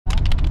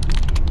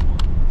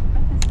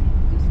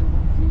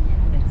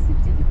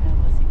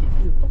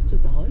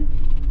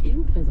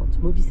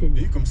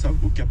Et comme ça,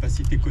 vos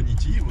capacités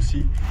cognitives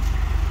aussi.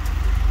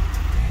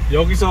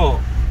 여기서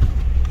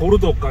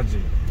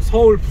보르도까지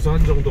서울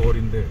부산 정도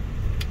거리인데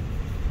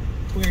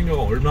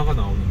통행료가 얼마가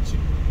나오는지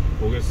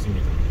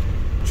보겠습니다.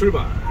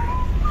 출발.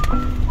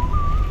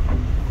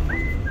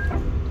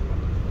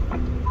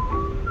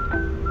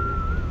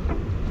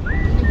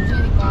 이게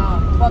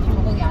무시니까 오빠도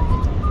적응이 안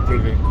되죠.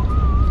 그러게.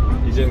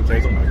 이제는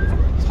계속 말고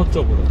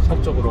거야.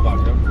 서쪽으로가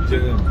아니라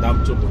이제는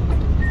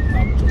남쪽으로.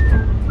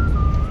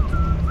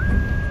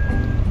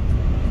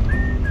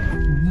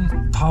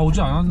 다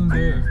오지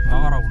않았는데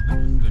나가라고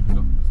그러네.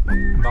 레미가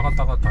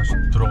나갔다가 다시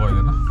들어가야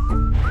되나?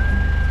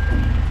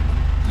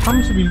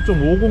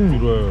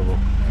 31.50유로예요 이거.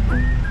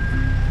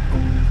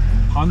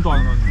 반도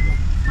안 왔는데.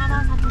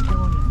 하나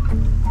 4,100원이요.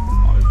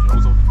 아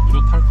여기서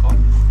무료 탈까?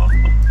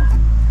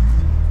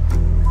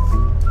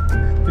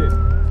 그때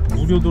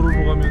무료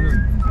도로로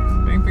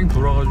가면은 뺑뺑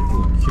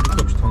돌아가지고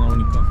기름값이 더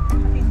나오니까.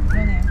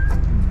 그러네요.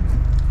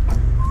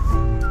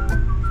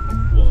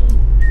 와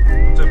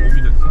갑자기 봄이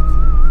됐어.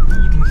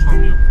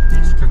 우중수함이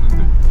익숙했는데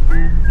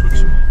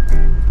좋지 뭐.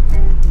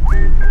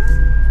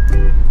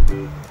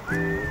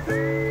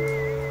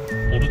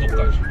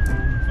 보르도까지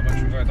아마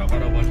중간에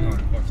나가라고 하진 않을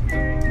것 같은데.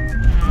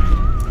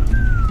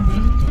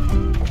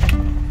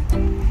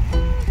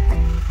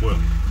 뭐야?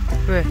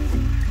 왜?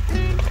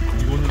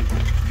 이거는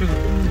티켓을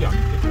끊는 게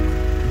아닌데?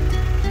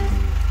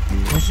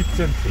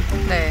 90센트.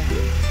 네.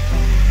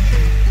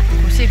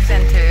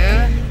 90센트.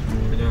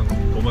 그냥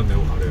뭐만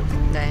내고 가래요.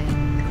 네.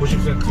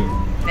 90센트.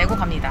 내고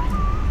갑니다.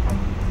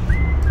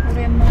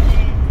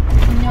 오랜만에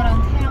강렬한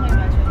태양을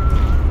마셔.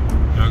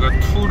 여기가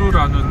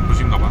투르라는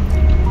도시인가봐.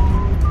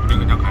 우린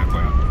그냥 갈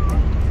거야.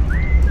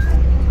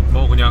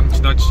 뭐 그냥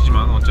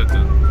지나치지만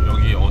어쨌든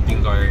여기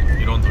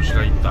어딘가에 이런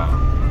도시가 있다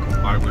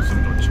알고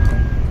있으면 좋지 뭐.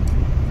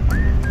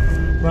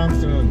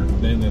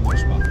 프랑스는 내내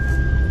다시 봐.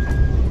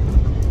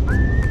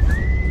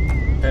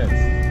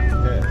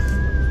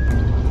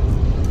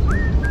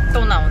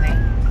 또 나오네.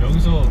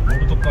 여기서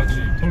보르도까지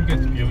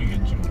톨게이트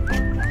비용이겠지 뭐.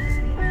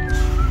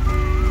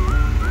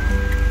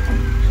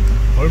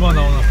 얼마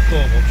나오나 또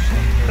봅시다.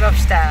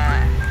 그럽시다.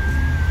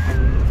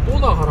 또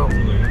나가라고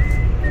그러네.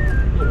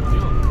 이거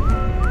어디야?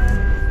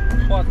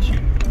 파티.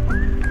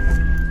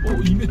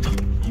 2m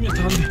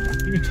안돼.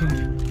 2m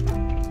안돼.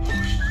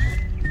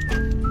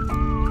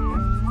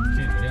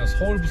 이게 그냥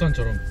서울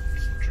부산처럼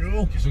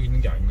쭉 계속 있는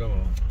게 아닌가 봐.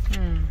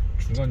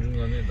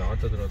 중간중간에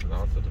나갔다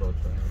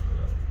들어왔다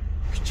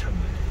귀찮네.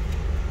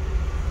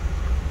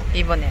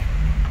 이번에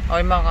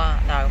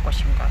얼마가 나올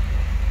것인가?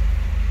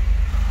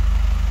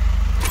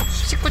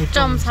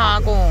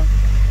 19.40.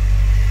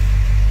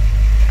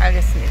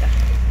 알겠습니다.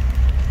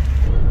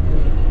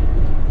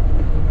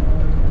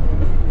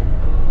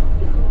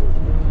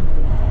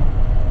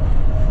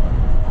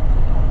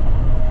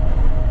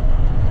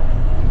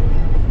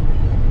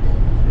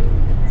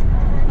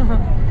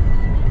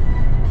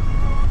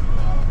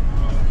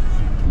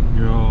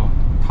 이야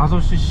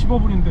 5시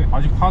 15분인데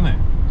아직 화내.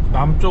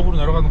 남쪽으로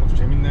내려가는 것도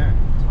재밌네.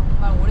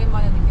 정말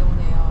오랜만에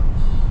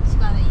느껴보네요. 이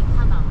시간에 이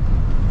파남.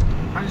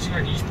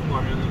 1시간 20분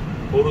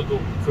가면은 보르도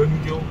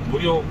근교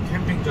무료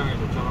캠핑장에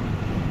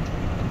도착합니다.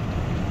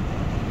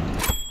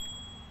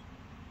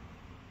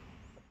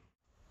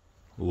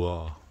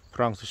 우와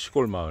프랑스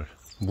시골 마을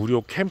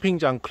무료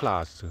캠핑장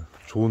클래스.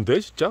 좋은데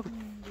진짜?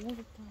 너무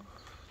좋다.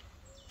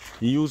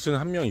 이웃은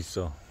한 명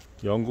있어.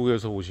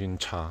 영국에서 오신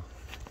차.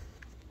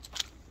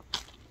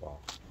 와.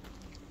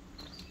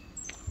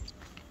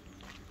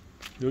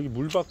 여기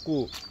물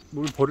받고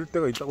물 버릴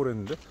데가 있다고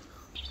그랬는데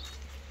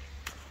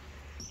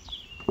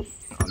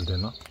안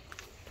되나?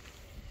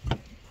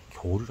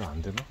 겨울이라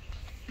안 되나?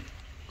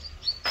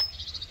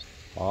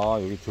 아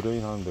여기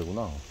드레인 하는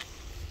데구나.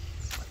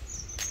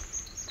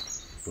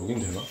 여긴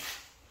되나? 여긴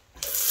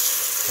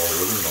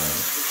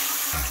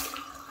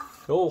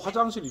나오네.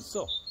 화장실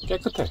있어.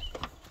 깨끗해.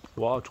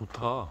 와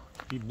좋다.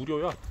 이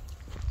무료야.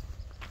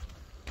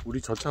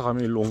 우리 저 차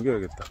가면 일로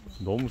옮겨야겠다.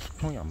 너무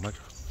수평이 안 맞아.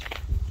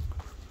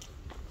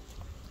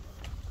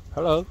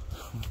 Hello.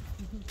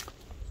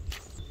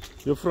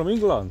 You're from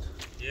England?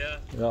 Yeah.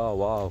 Yeah,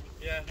 wow.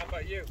 Yeah, how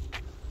about you?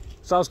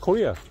 South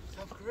Korea.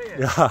 South Korea?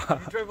 Yeah.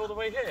 You drove all the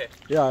way here?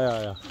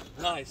 Yeah.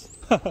 Nice.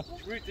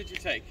 Which route did you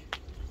take?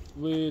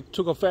 We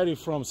took a ferry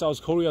from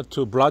South Korea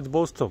to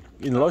Vladivostok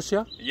in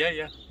Russia.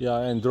 Yeah. Yeah,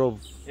 and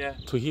drove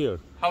to here.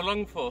 How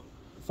long for?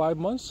 5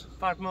 months?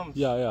 5 months?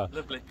 Yeah.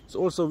 Lovely. So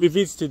also we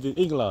visited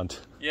England.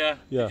 Yeah.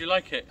 Yeah. Did you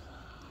like it?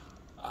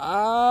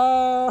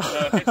 No,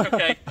 it's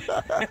okay.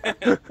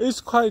 It's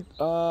quite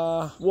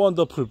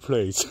wonderful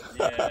place.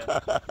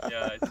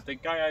 Yeah. The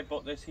guy I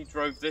bought this, he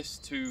drove this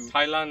to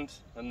Thailand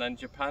and then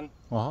Japan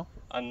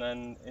and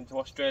then into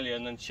Australia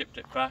and then shipped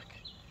it back.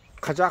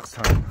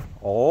 Kazakhstan.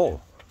 Oh,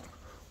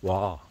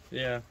 wow.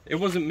 Yeah, it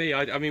wasn't me.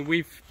 I mean,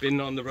 we've been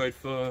on the road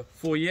for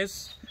 4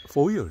 years.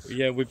 4 years?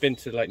 Yeah, we've been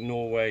to like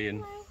Norway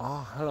and...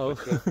 hello.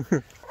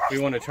 We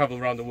want to travel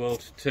around the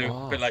world too,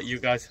 a bit like you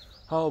guys.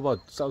 How about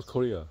South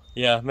Korea?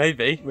 Yeah,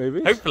 maybe.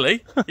 Maybe?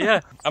 Hopefully, yeah.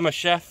 I'm a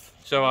chef,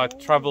 so I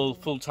travel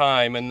full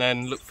time and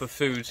then look for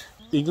food.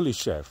 English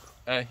chef?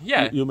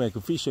 Yeah. You make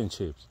fish and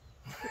chips.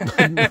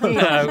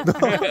 No.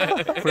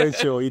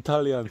 French or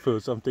Italian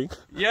food, something.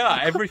 Yeah,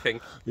 everything.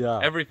 Yeah.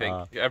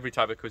 Everything. Every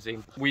type of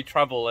cuisine. We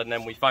travel and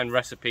then we find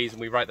recipes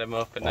and we write them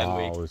up and then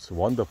we. Wow, it's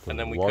wonderful. And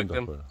then we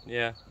wonderful. cook them.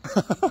 Yeah.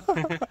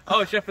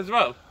 Oh, chef as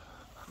well.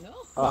 No.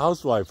 A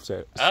housewife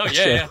chef. Oh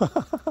yeah, yeah.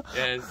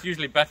 Yeah, it's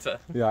usually better.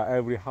 Yeah,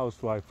 every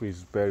housewife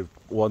is very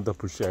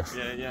wonderful chef.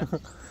 Yeah, yeah.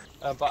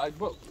 But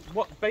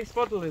what base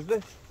model is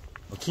this?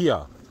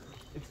 Kia.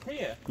 It's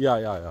Kia.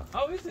 Yeah.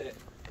 Oh, is it?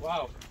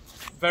 Wow.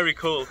 Very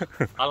cool.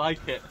 I like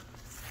it.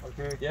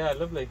 Okay. Yeah,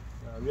 lovely.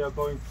 We are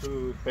going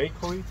to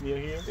bakery near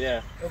here.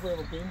 Yeah. Have you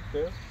ever been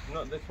there?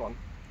 Not this one.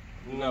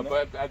 No,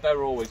 but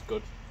they're always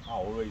good.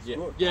 Always Yeah.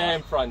 good. Yeah,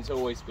 in France,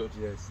 always good.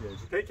 Yes.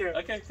 Take care.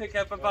 Okay, take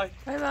care. Bye bye.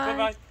 Bye Bye bye.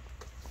 bye.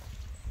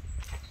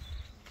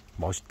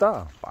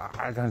 멋있다.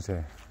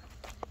 빨간색.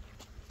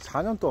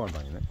 4년 동안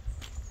다니네.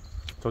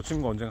 저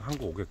친구 언젠가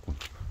한국 오겠군.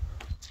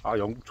 아,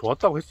 영국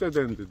좋았다고 했어야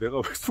되는데 내가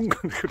왜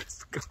순간에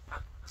그랬을까?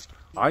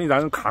 아니,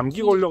 나는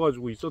감기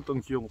걸려가지고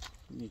있었던 기억이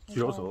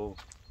길어서.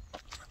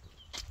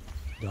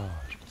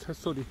 야,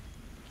 새소리.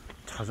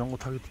 자전거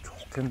타기도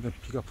좋겠는데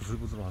비가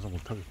부슬부슬 와서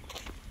못하겠고.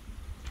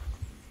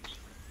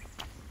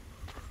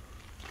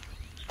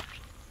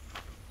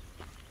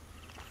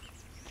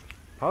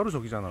 바로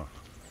저기잖아.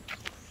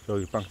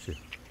 여기 빵집.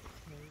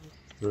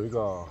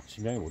 여기가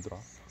지명이 뭐더라?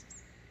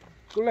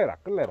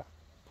 클레락.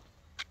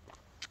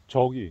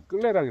 저기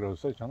클레락이라고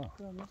써있잖아.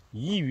 그러면?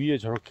 이 위에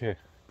저렇게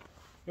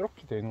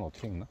이렇게 되는 거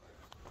어떻게 읽나?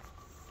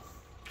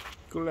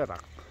 클레락.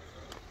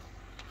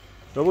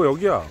 여보,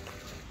 여기야.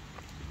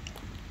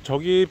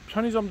 저기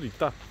편의점도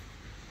있다.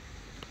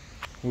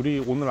 우리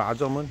오늘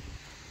아점은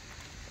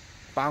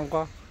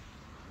빵과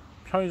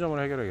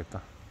편의점을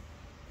해결해야겠다.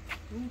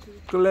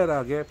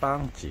 클레락의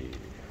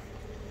빵집.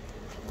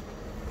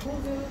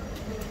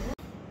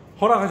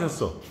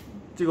 허락하셨어.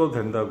 찍어도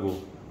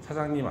된다고.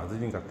 사장님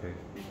아드님 같아. 네,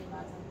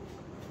 맞아.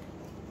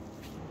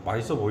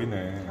 맛있어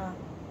보이네. 아.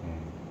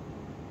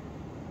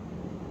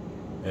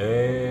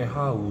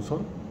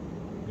 애하우선?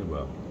 이게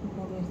뭐야?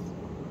 모르겠어.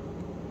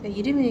 내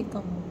이름이니까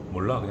뭐.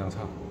 몰라, 그냥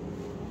사.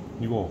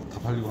 이거 다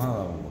팔리고 하나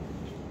남은 거.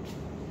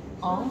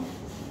 어?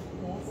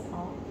 Yes.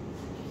 어.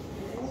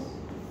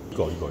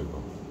 이거. 아,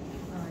 이거.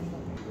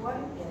 What?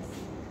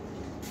 Yes.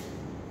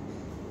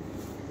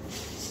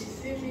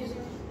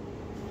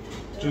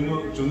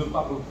 주는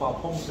빠빠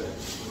폼세.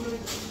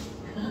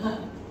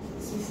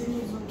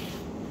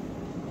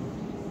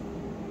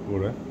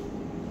 뭐래?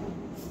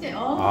 네,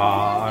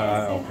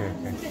 오케이.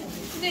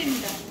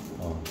 수제입니다.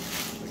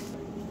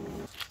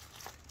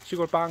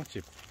 시골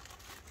빵집.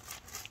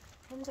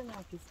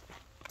 현장이랑 비슷해.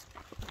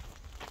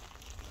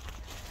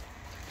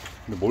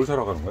 근데 뭘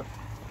사러 가는 거야?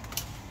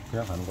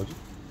 그냥 가는 거지?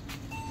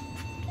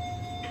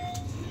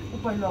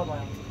 오빠 일로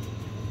와봐요.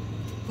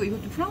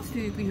 이것도 프랑스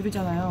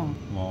요리잖아요.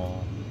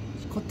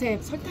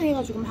 겉에 설탕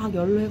해가지고 막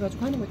열로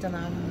해가지고 하는 거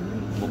있잖아.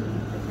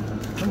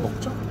 그럼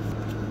먹자.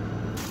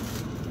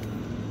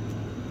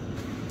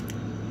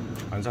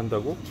 안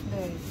산다고?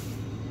 네.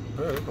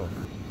 그래.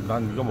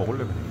 난 이거 먹을래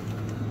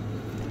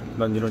그냥.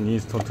 난 이런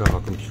인스턴트가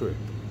가끔 필요해.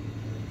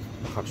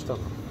 갑시다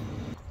그럼.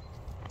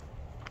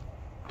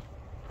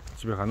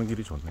 집에 가는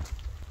길이 좋네.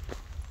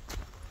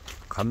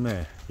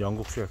 감매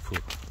영국 셰프.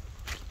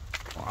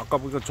 아까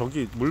보니까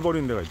저기 물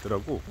버리는 데가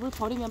있더라고. 물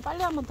버리면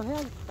빨래 한 번 더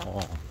해야겠다.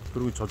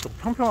 그리고 저쪽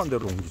평평한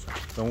데로 옮기자.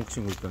 영국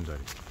친구 있던 자리.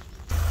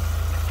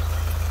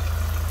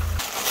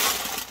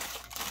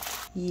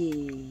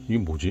 이게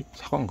뭐지?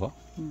 사과인가?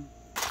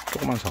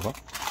 조그만 사과?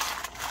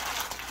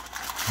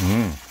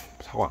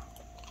 사과.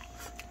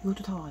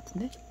 이것도 사과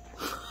같은데?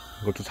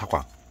 이것도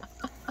사과.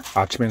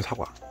 아침엔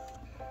사과.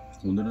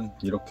 오늘은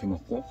이렇게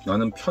먹고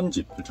나는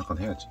편집을 잠깐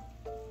해야지.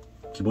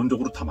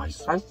 기본적으로 다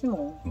맛있어. 맛있어.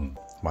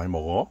 많이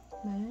먹어.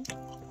 네.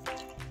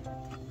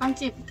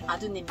 빵집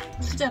아드님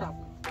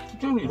수제라고.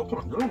 수제는 이렇게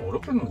만들면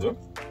어렵겠는데?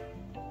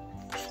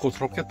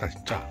 수고스럽겠다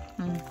진짜.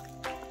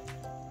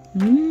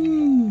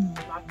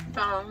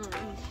 맛있다.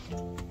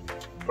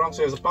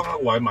 프랑스에서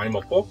빵하고 와인 많이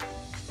먹고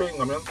스페인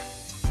가면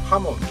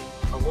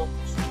하몬하고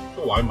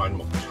또 와인 많이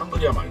먹고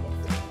샹그리아 많이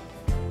먹고.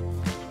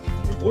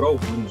 뭐라고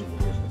부르는지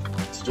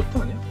모르겠어. 디저트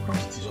아니야?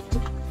 프랑스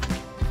디저트?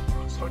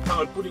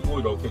 설탕을 뿌리고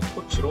이렇게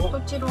토치로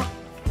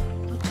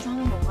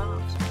사는 건가?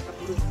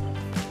 모르겠어.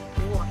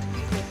 그거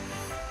같은데.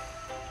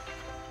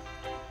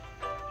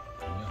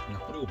 아니야,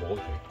 그냥 뿌리고 먹어도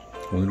돼.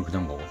 오늘은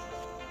그냥 먹어.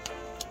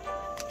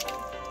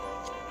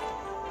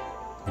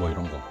 뭐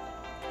이런 거.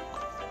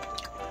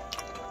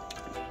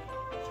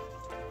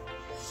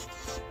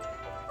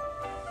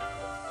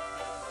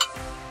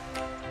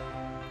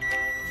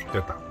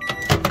 됐다.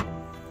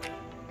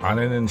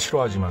 아내는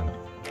싫어하지만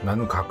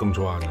나는 가끔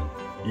좋아하는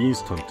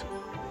인스턴트.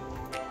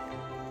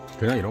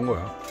 그냥 이런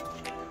거야.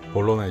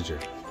 볼로네제.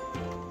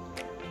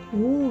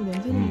 오,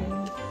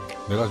 냄새나네.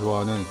 내가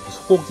좋아하는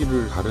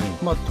소고기를 다른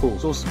토마토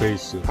소스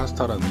베이스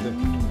파스타라는데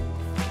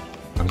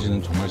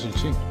당신은 정말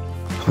싫지?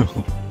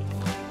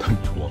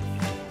 난 좋아.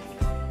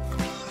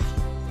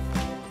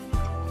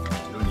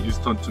 이런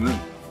인스턴트는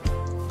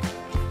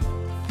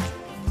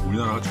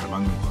우리나라가 잘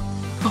맞는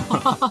것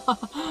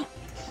같아.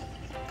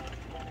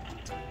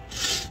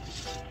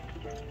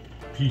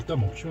 비 이따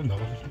멈추면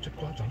나가서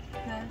산책도 하자.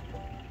 네.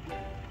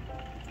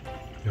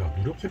 야,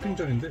 무료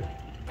캠핑장인데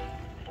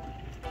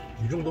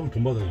이 정도면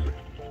돈 받아도 돼.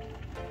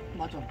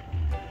 맞아.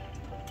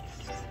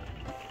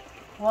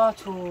 와,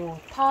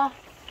 좋다.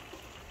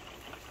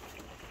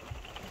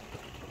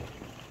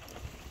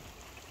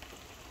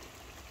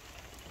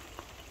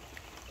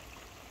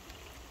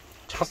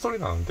 차 소리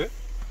나는데?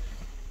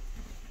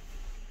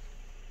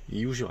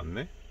 이웃이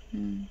왔네?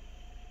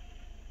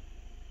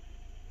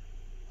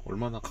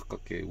 얼마나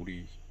가깝게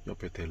우리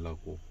옆에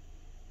대려고.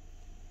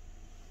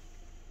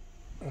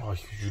 아,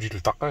 유리를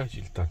닦아야지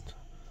일단.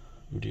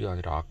 유리가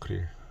아니라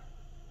아크릴.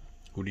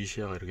 우리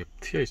시야가 이렇게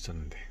트여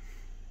있었는데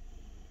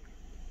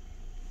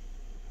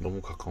너무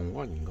가까운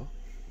거 아닌가?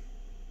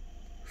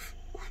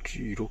 굳이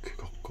이렇게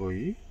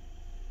가까이?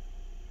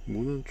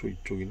 문은 좀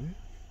이쪽이네?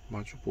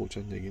 마주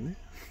보자는 얘기네?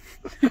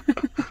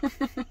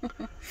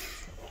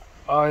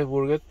 아이,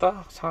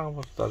 모르겠다. 상황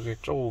봐서 나중에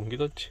조금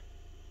옮기던지.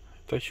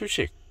 일단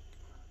휴식.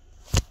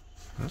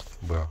 응?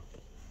 뭐야?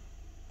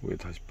 왜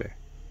다시 빼?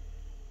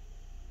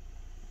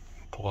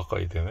 더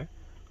가까이 되네?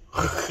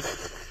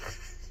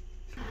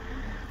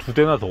 두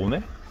대나 더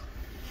오네?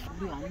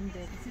 우리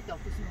아닌데 있을 때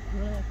없었으면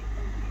곤란했겠다.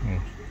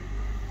 응.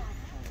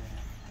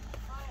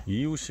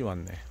 이웃이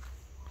왔네.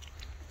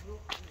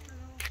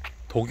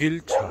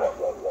 독일 차,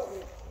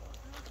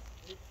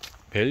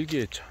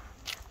 벨기에 차.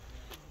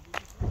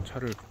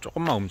 차를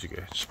조금만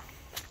움직여야지.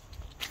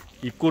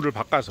 입구를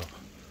바꿔서.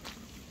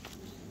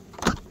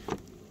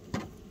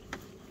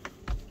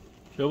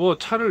 여보,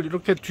 차를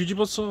이렇게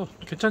뒤집었어.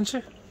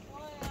 괜찮지?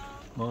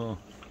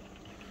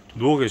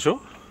 누워 계셔?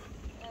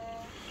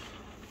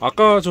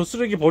 아까 저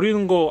쓰레기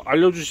버리는 거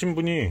알려주신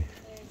분이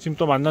지금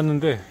또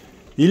만났는데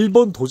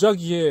일본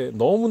도자기에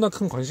너무나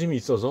큰 관심이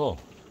있어서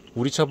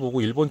우리 차 보고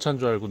일본 차인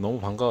줄 알고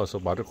너무 반가워서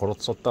말을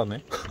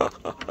걸었었다네.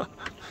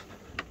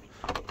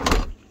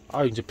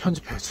 아, 이제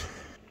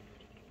편집해야지.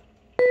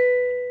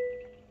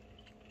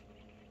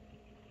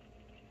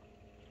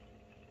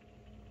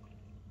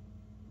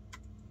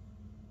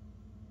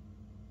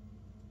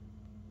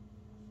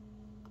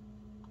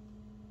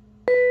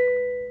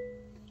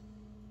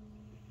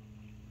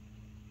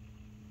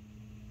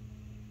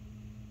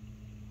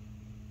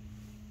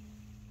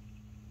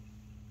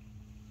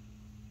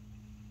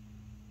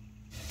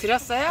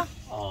 드렸어요?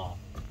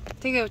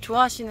 되게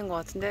좋아하시는 것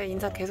같은데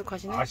인사 계속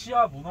하시네?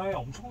 아시아 문화에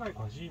엄청나게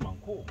관심이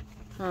많고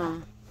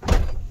응.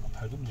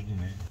 밝은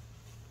분이네.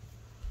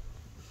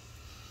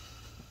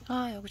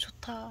 아, 여기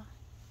좋다.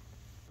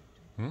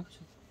 응?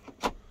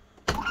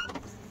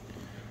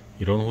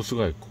 이런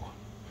호수가 있고.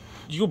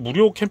 이거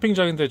무료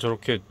캠핑장인데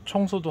저렇게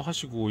청소도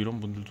하시고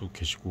이런 분들도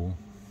계시고.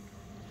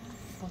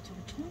 저기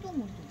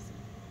청동물도 있어.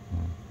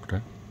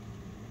 그래?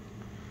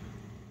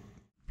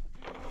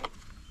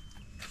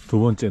 두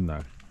번째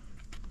날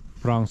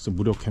프랑스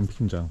무료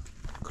캠핑장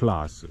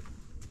클라스.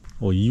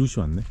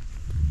 이웃이 왔네.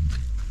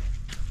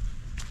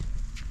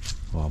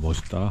 와,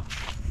 멋있다.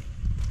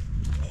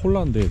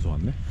 홀란드에서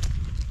왔네.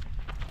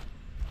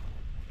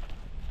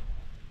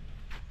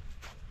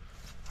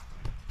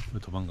 왜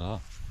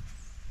도망가?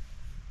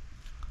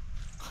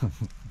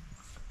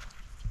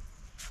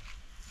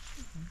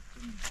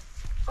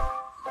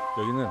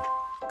 여기는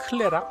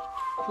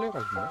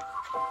클레락인가?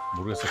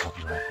 모르겠어.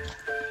 답이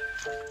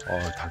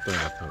정확하게. 달덩이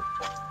같아.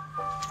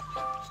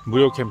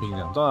 무료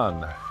캠핑장 떠나는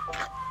날.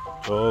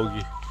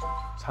 저기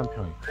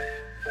산평이.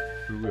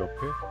 그리고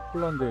옆에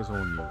홀란드에서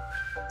온 이웃.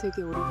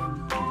 되게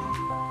오래된.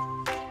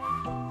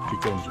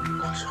 뒷걸음 좀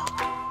가자.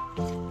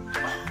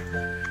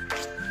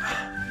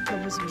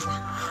 가보십니다.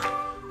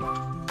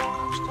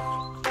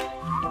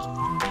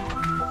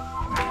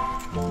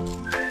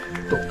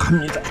 또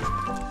갑니다.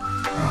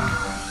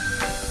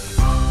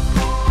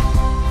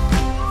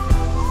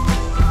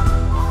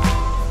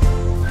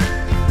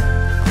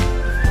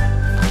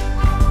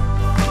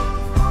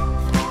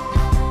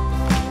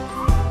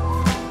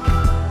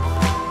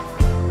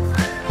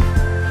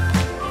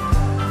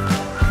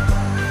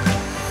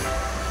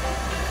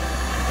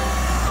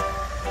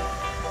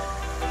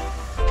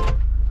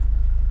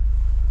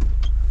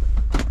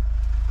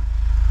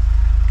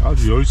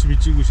 아주 열심히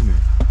찍으시네.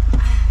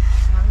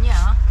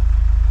 그럼요.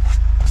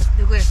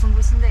 누구 예쁜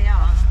곳인데요?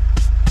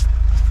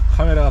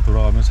 카메라가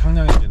돌아가면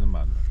상냥해지는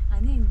마늘.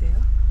 아닌데요?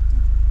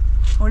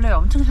 원래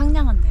엄청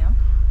상냥한데요?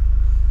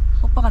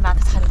 오빠가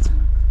나한테 잘해줘.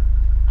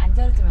 안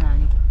잘해주면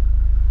아니고.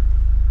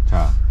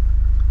 자,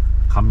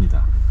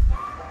 갑니다.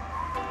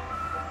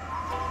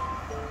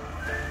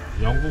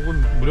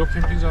 영국은 무료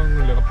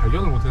캠핑장을 내가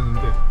발견을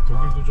못했는데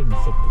독일도 좀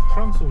있었고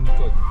프랑스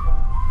오니까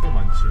꽤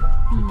많지.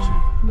 좋지.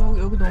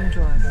 여기 너무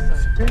좋아요.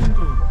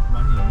 스페인도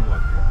많이 있는 것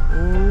같아.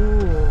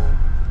 오,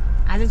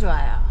 아주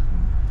좋아요.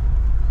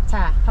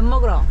 자, 밥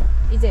먹으러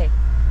이제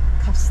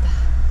갑시다.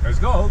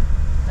 Let's go.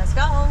 Let's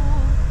go.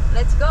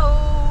 Let's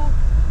go.